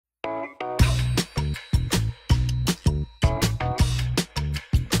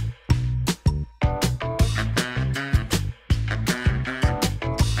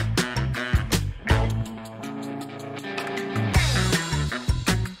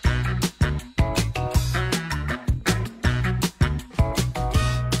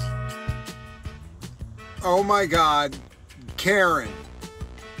Oh my God, Karen.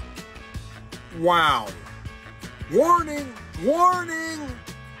 Wow. Warning, warning.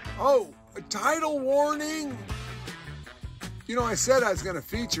 Oh, a title warning. You know, I said I was going to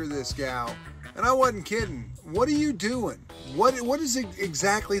feature this gal, and I wasn't kidding. What are you doing? What is it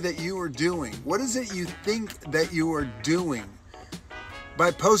exactly that you are doing? What is it you think that you are doing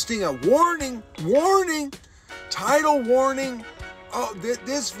by posting a warning, title warning? Oh,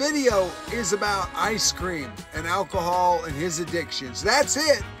 this video is about ice cream and alcohol and his addictions. That's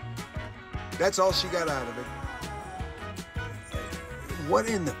it. That's all she got out of it. What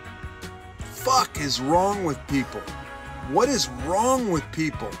in the fuck is wrong with people? What is wrong with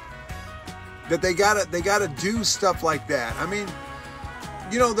people that they gotta do stuff like that? I mean,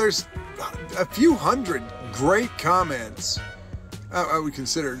 you know, there's a few hundred great comments. I would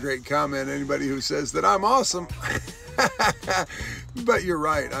consider a great comment anybody who says that I'm awesome. But you're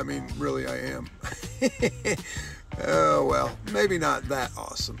right. I mean, really, I am. Oh, well, maybe not that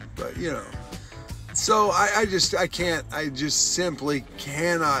awesome, but you know. So I just simply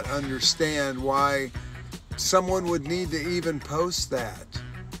cannot understand why someone would need to even post that.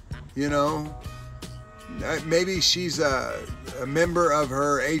 You know, maybe she's a member of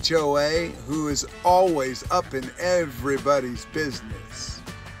her HOA who is always up in everybody's business.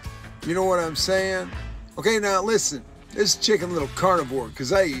 You know what I'm saying? Okay, now listen, this is Chickenlittlecarnivore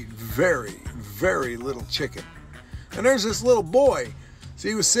because I eat very, very little chicken. And there's this little boy. So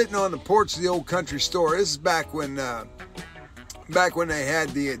he was sitting on the porch of the old country store. This is back when they had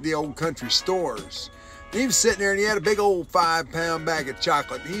the old country stores. He was sitting there and he had a big old 5-pound bag of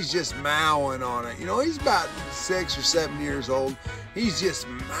chocolate. And he's just mowing on it. You know, he's about 6 or 7 years old. He's just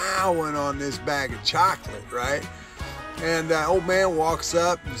mowing on this bag of chocolate, right? And old man walks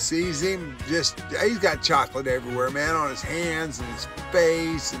up and sees him. He's got chocolate everywhere, man, on his hands and his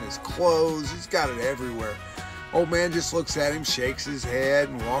face and his clothes. He's got it everywhere. Old man just looks at him, shakes his head,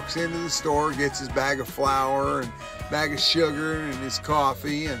 and walks into the store, gets his bag of flour and bag of sugar and his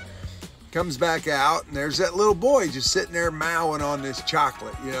coffee, and comes back out, and there's that little boy just sitting there mowing on this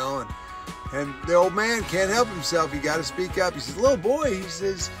chocolate, you know, and the old man can't help himself. He got to speak up. He says, little boy, he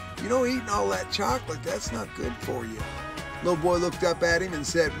says, you know, eating all that chocolate, that's not good for you. Little boy looked up at him and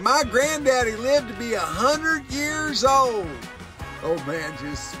said, my granddaddy lived to be 100 years old. Old man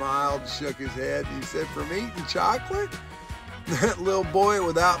just smiled, shook his head, and he said, from eating chocolate? That little boy,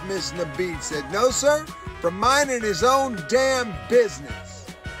 without missing a beat, said, no, sir, from minding his own damn business.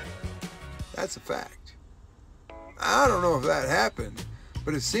 That's a fact. I don't know if that happened,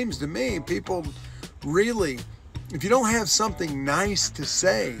 but it seems to me people really, if you don't have something nice to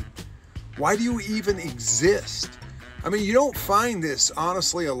say, why do you even exist? I mean, you don't find this,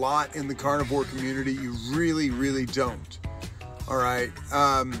 honestly, a lot in the carnivore community. You really, really don't. All right.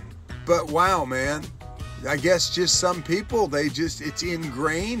 But wow, man, I guess just some people, it's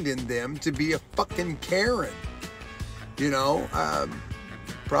ingrained in them to be a fucking Karen, you know,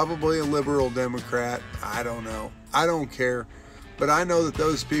 probably a liberal Democrat. I don't know. I don't care. But I know that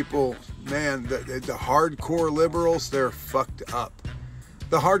those people, man, the hardcore liberals, they're fucked up.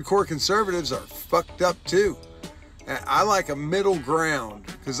 The hardcore conservatives are fucked up too. I like a middle ground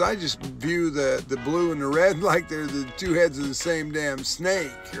because I just view the blue and the red like they're the two heads of the same damn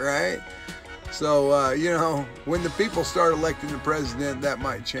snake, right? So, you know, when the people start electing the president, that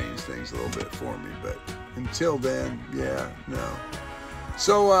might change things a little bit for me. But until then, yeah, no.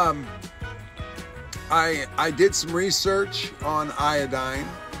 So I did some research on iodine.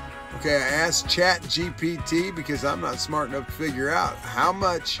 Okay, I asked ChatGPT because I'm not smart enough to figure out how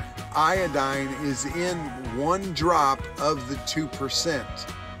much iodine is in 1 drop of the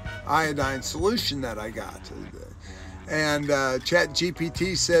 2% iodine solution that I got. And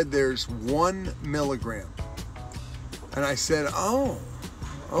ChatGPT said there's 1 milligram. And I said, oh,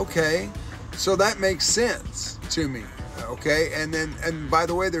 okay. So that makes sense to me. Okay, and by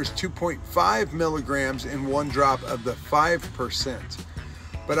the way, there's 2.5 milligrams in 1 drop of the 5%.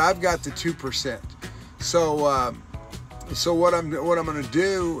 But I've got the 2%. So what I'm going to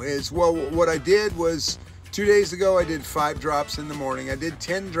do is, well, what I did was 2 days ago I did 5 drops in the morning. I did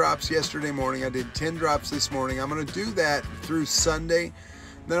 10 drops yesterday morning. I did 10 drops this morning. I'm going to do that through Sunday.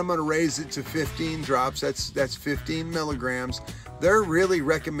 Then I'm going to raise it to 15 drops. That's 15 milligrams. They're really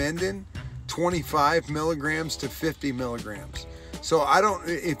recommending 25 milligrams to 50 milligrams. So I don't,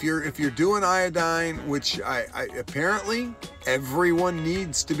 if you're doing iodine, which I apparently everyone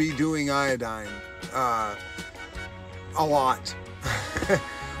needs to be doing iodine a lot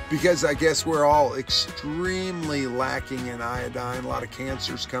because I guess we're all extremely lacking in iodine. A lot of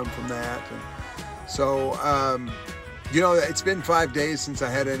cancers come from that. And so, you know, it's been 5 days since I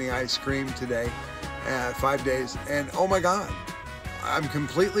had any ice cream today. 5 days, and oh my God, I'm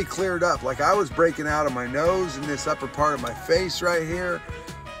completely cleared up. Like I was breaking out of my nose and this upper part of my face right here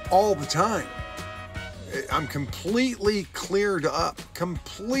all the time. I'm completely cleared up,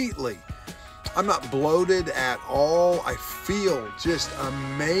 completely. I'm not bloated at all. I feel just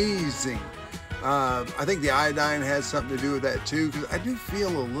amazing. I think the iodine has something to do with that too, because I do feel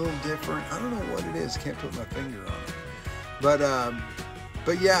a little different. I don't know what it is. Can't put my finger on it.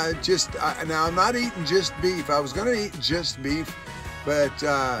 But yeah, just now I'm not eating just beef. I was gonna eat just beef, but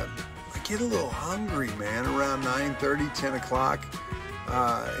I get a little hungry, man, around 9:30, 10 o'clock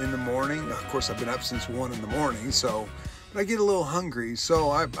in the morning. Of course, I've been up since 1 in the morning, so but I get a little hungry.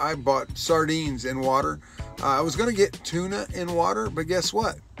 So I bought sardines in water. I was gonna get tuna in water, but guess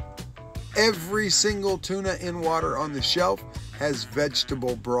what? Every single tuna in water on the shelf has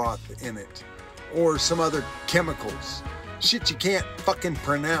vegetable broth in it or some other chemicals. Shit you can't fucking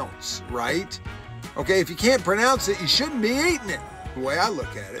pronounce, right? Okay, if you can't pronounce it, you shouldn't be eating it. The way I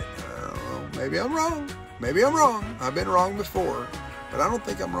look at it. I don't know, maybe I'm wrong. Maybe I'm wrong. I've been wrong before, but I don't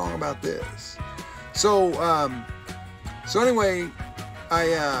think I'm wrong about this. So anyway,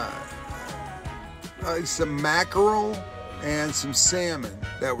 some mackerel and some salmon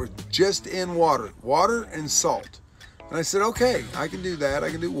that were just in water and salt. And I said, okay, I can do that.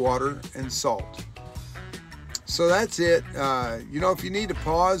 I can do water and salt. So that's it. You know, if you need to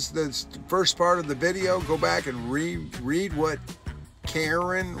pause the first part of the video, go back and read what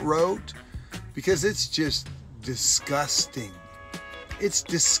Karen wrote, because it's just disgusting. It's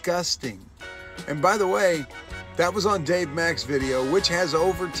disgusting. And by the way, that was on Dave Mack's video, which has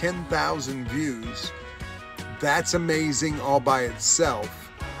over 10,000 views. That's amazing all by itself.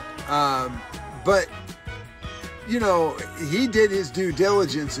 But, you know, he did his due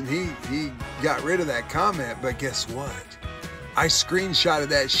diligence and he got rid of that comment. But guess what? I screenshotted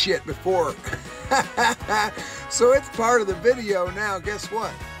that shit before. So it's part of the video now. Guess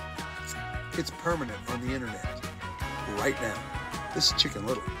what? It's permanent on the internet right now. This is Chicken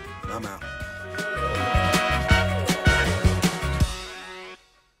Little, and I'm out.